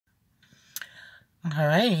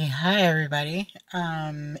Alrighty, hi everybody.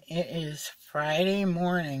 It is Friday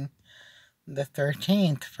morning, the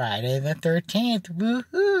 13th. Friday the 13th.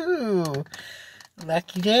 Woohoo!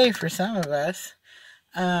 Lucky day for some of us.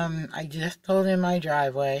 I just pulled in my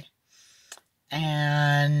driveway,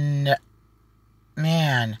 and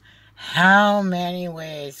man, how many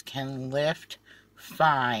ways can Lyft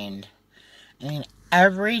find? I mean,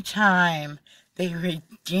 every time they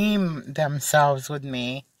redeem themselves with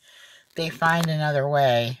me, they find another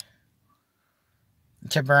way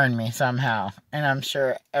to burn me somehow. And I'm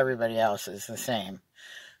sure everybody else is the same.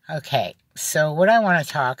 Okay, so what I want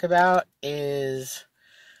to talk about is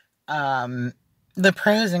the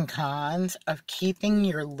pros and cons of keeping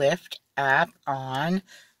your Lyft app on.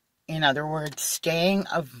 In other words, staying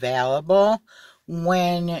available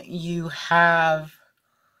when you have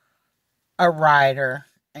a rider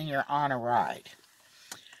and you're on a ride.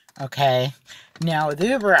 Okay, now with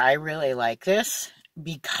Uber, I really like this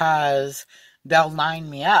because they'll line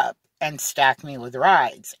me up and stack me with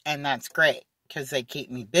rides, and that's great because they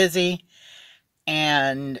keep me busy.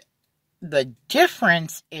 And the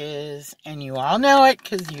difference is, and you all know it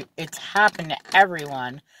because it's happened to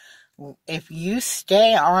everyone, if you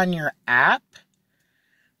stay on your app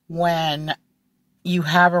when you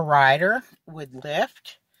have a rider with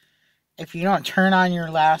Lyft, if you don't turn on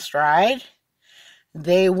your last ride,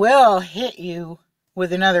 they will hit you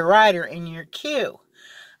with another rider in your queue.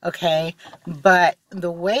 Okay, but the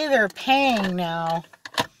way they're paying now,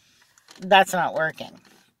 that's not working.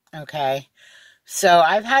 Okay, so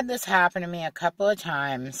I've had this happen to me a couple of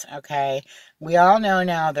times. Okay, we all know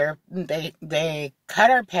now they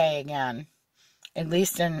cut our pay again, at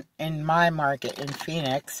least in my market in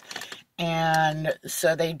Phoenix, and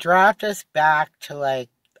so they dropped us back to, like,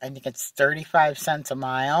 I think it's 35 cents a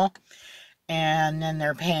mile, and then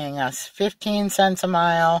they're paying us 15 cents a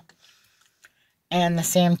mile and the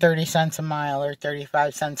same 30 cents a mile or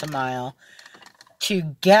 35 cents a mile to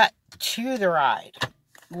get to the ride,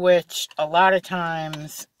 which a lot of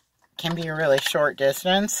times can be a really short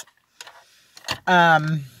distance.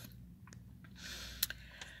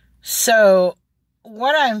 So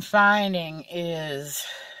what I'm finding is,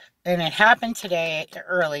 and it happened today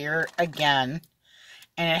earlier again,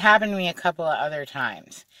 and it happened to me a couple of other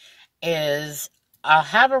times, is I'll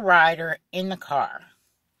have a rider in the car,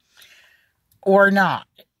 or not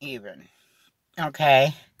even,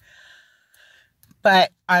 okay? But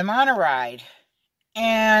I'm on a ride,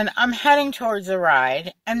 and I'm heading towards the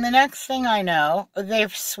ride, and the next thing I know,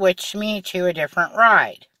 they've switched me to a different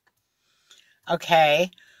ride, okay?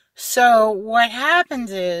 So what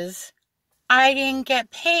happens is, I didn't get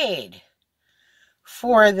paid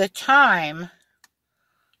for the time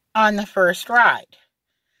on the first ride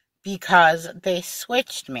because they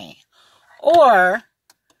switched me. Or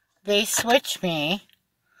they switched me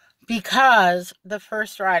because the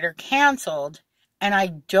first rider canceled and I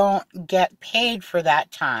don't get paid for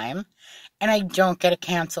that time and I don't get a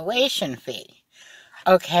cancellation fee.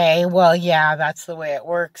 Okay, well, yeah, that's the way it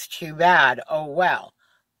works. Too bad. Oh, well.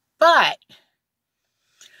 But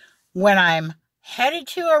when I'm headed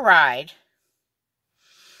to a ride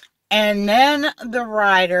and then the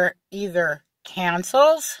rider either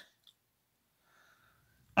cancels,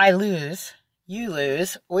 I lose, you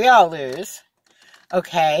lose, we all lose.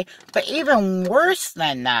 Okay, but even worse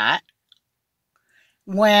than that,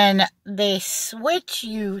 when they switch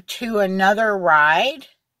you to another ride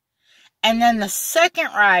and then the second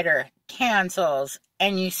rider cancels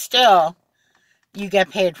and you get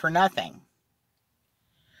paid for nothing.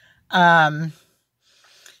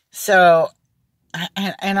 So,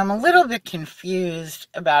 and I'm a little bit confused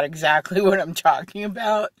about exactly what I'm talking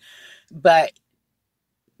about, but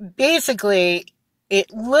basically it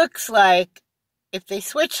looks like if they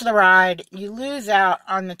switch the ride, you lose out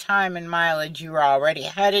on the time and mileage you were already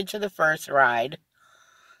headed to the first ride.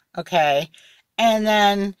 Okay. And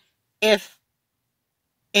then if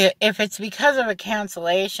it's because of a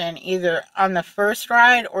cancellation, either on the first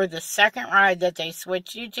ride or the second ride that they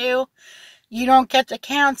switch you to, you don't get to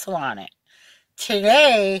cancel on it.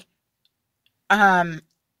 Today,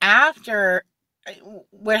 after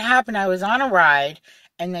what happened, I was on a ride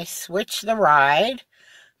and they switched the ride,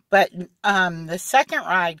 but the second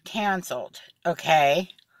ride canceled, okay?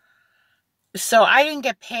 So I didn't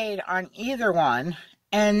get paid on either one.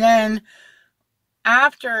 And then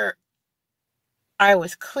after I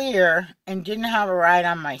was clear and didn't have a ride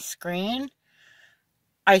on my screen,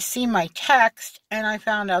 I see my text and I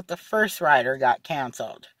found out the first rider got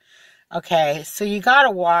canceled. Okay, so you got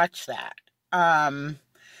to watch that.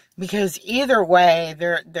 Because either way,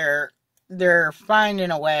 they're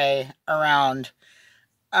finding a way around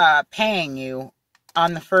paying you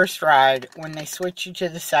on the first ride when they switch you to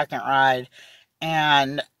the second ride,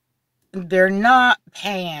 and they're not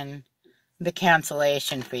paying the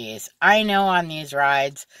cancellation fees. I know on these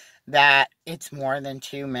rides that it's more than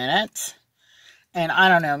 2 minutes. And I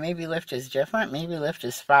don't know, maybe Lyft is different. Maybe Lyft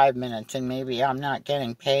is 5 minutes and maybe I'm not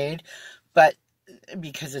getting paid, but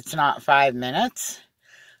because it's not 5 minutes.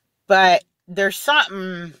 But there's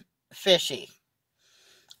something fishy.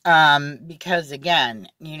 Because again,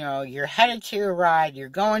 you know, you're headed to a ride, you're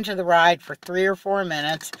going to the ride for 3 or 4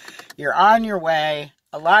 minutes, you're on your way,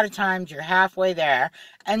 a lot of times you're halfway there,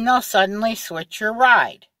 and they'll suddenly switch your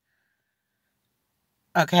ride.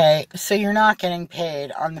 Okay, so you're not getting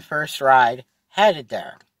paid on the first ride headed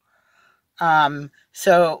there.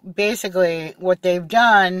 So basically what they've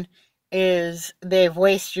done is they've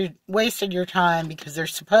wasted your time because they're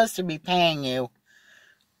supposed to be paying you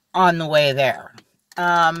on the way there.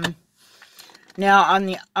 Now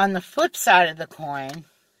on the flip side of the coin,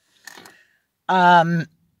 as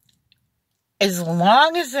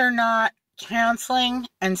long as they're not canceling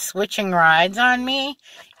and switching rides on me,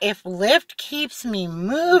 if Lyft keeps me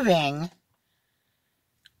moving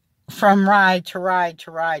from ride to ride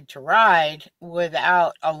to ride to ride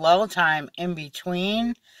without a lull time in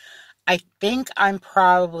between, I think I'm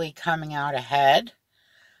probably coming out ahead.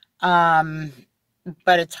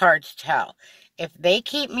 But it's hard to tell. If they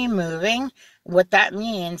keep me moving, what that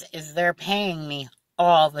means is they're paying me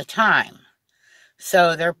all the time.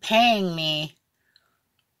 So they're paying me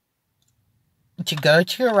to go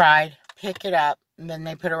to a ride, pick it up, and then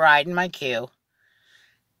they put a ride in my queue.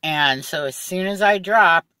 And so as soon as I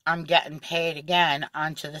drop, I'm getting paid again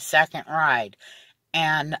onto the second ride.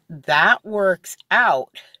 And that works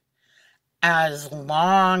out as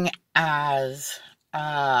long as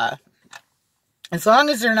they're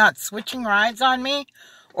not switching rides on me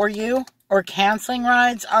or you, or canceling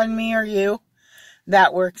rides on me or you,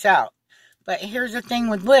 that works out. But here's the thing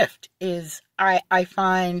with Lyft is I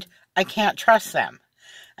find I can't trust them.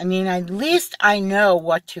 I mean, at least I know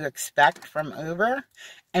what to expect from Uber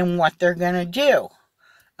and what they're going to do.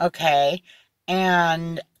 Okay?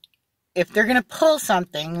 And if they're going to pull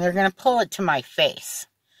something, they're going to pull it to my face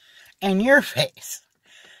and your face.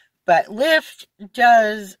 But Lyft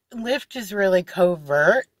is really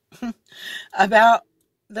covert about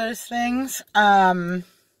those things.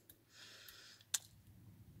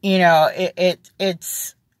 You know,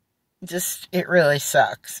 it's just, it really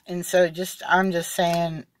sucks. And so I'm just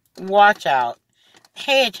saying, watch out,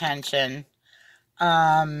 pay attention.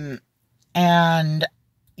 And,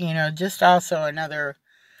 you know, just also another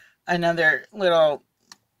little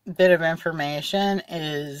bit of information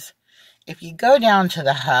is, if you go down to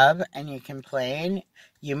the hub and you complain,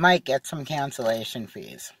 you might get some cancellation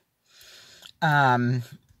fees.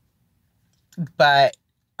 But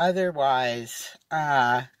otherwise,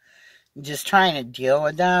 just trying to deal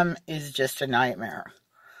with them is just a nightmare.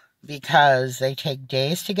 Because they take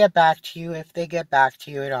days to get back to you, if they get back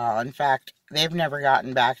to you at all. In fact, they've never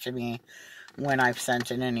gotten back to me when I've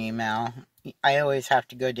sent in an email. I always have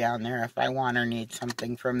to go down there if I want or need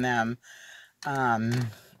something from them.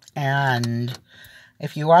 And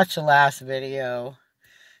if you watch the last video,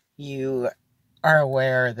 you are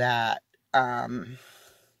aware that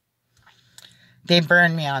they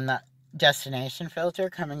burned me on the destination filter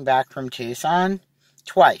coming back from Tucson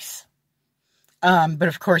twice. But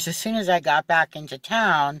of course, as soon as I got back into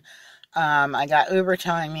town, I got Uber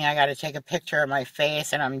telling me I got to take a picture of my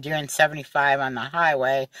face, and I'm doing 75 on the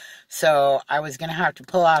highway, so I was going to have to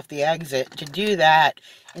pull off the exit to do that.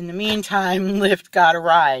 In the meantime, Lyft got a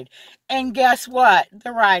ride, and guess what?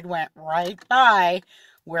 The ride went right by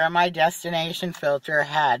where my destination filter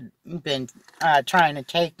had been trying to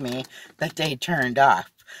take me, that they turned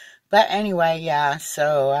off. But anyway, yeah,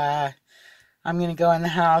 so I'm going to go in the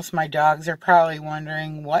house. My dogs are probably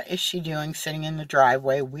wondering, what is she doing sitting in the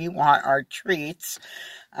driveway? We want our treats.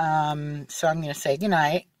 So I'm going to say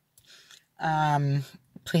goodnight.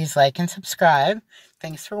 Please like and subscribe.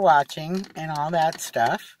 Thanks for watching and all that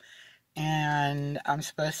stuff. And I'm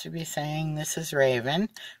supposed to be saying, this is Raven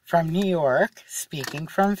from New York, speaking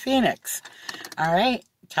from Phoenix. All right.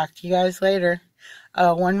 Talk to you guys later.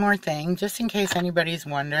 One more thing, just in case anybody's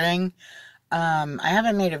wondering. I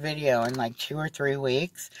haven't made a video in like 2 or 3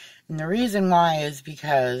 weeks. And the reason why is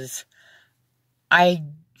because I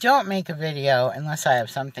don't make a video unless I have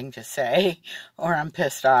something to say, or I'm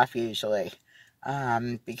pissed off usually.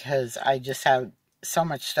 Because I just have so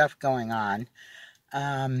much stuff going on.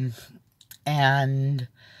 And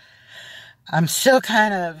I'm still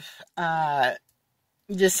kind of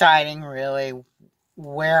deciding really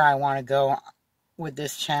where I want to go with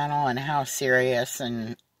this channel and how serious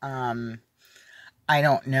and I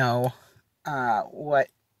don't know what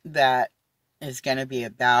that is going to be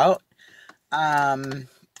about.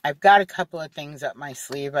 I've got a couple of things up my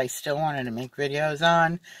sleeve I still wanted to make videos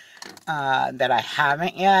on that I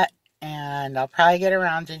haven't yet, and I'll probably get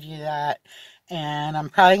around to do that. And I'm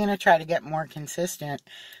probably going to try to get more consistent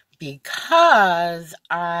because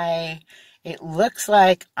it looks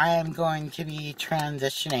like I am going to be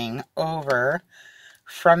transitioning over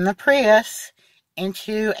from the Prius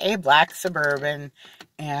into a black Suburban,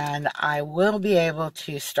 and I will be able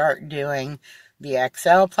to start doing the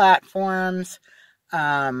XL platforms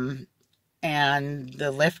and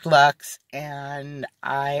the Lyft Lux, and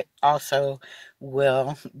I also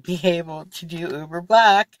will be able to do Uber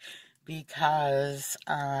Black because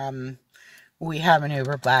we have an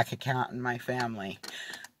Uber Black account in my family.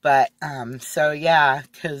 But so yeah,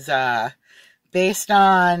 because based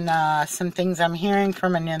on some things I'm hearing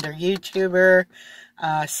from another YouTuber,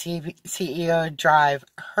 CEO Drive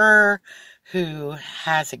Her, who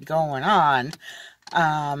has it going on,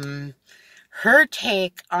 her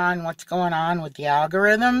take on what's going on with the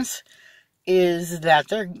algorithms is that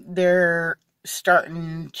they're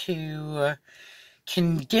starting to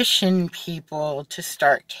condition people to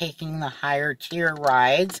start taking the higher tier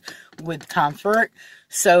rides with comfort.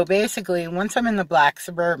 So basically, once I'm in the black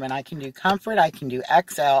Suburban, I can do comfort, I can do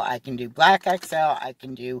XL, I can do black XL, I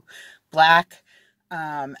can do black,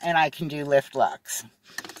 and I can do Lyft Lux.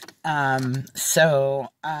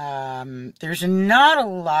 There's not a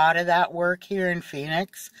lot of that work here in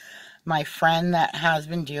Phoenix. My friend that has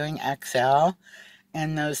been doing XL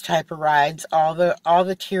and those type of rides, all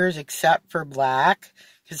the tiers except for black,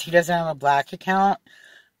 because he doesn't have a black account,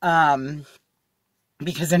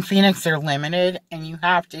 because in Phoenix they're limited, and you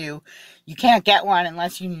can't get one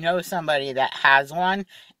unless you know somebody that has one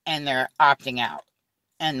and they're opting out,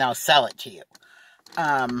 and they'll sell it to you.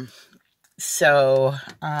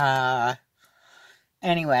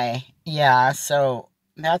 Anyway, yeah, so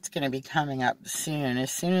that's going to be coming up soon.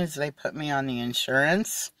 As soon as they put me on the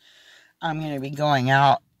insurance, I'm going to be going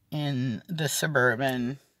out in the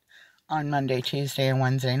Suburban on Monday, Tuesday, and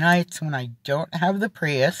Wednesday nights when I don't have the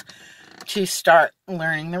Prius to start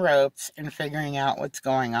learning the ropes and figuring out what's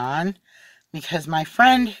going on. Because my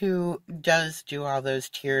friend who does do all those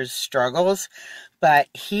tiers struggles, but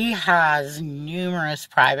he has numerous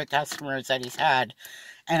private customers that he's had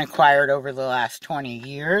and acquired over the last 20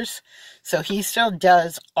 years. So he still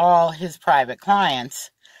does all his private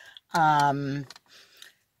clients.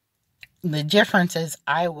 The difference is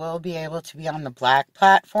I will be able to be on the black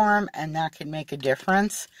platform, and that could make a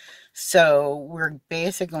difference. So we're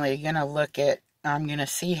basically going to I'm going to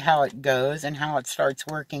see how it goes and how it starts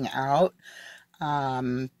working out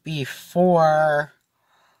before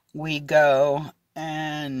we go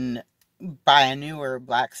and buy a newer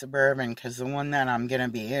black Suburban, because the one that I'm going to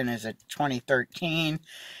be in is a 2013,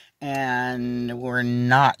 and we're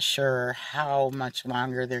not sure how much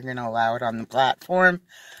longer they're going to allow it on the platform,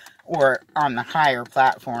 or on the higher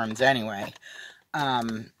platforms anyway.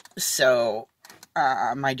 My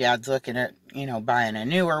dad's looking at, buying a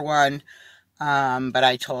newer one. But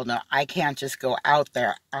I told him, I can't just go out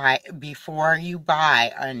there. Before you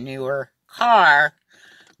buy a newer car,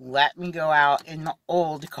 let me go out in the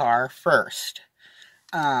old car first.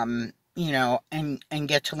 And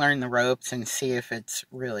get to learn the ropes and see if it's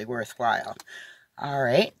really worthwhile. All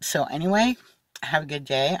right. So anyway, have a good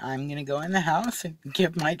day. I'm going to go in the house and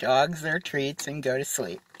give my dogs their treats and go to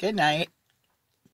sleep. Good night.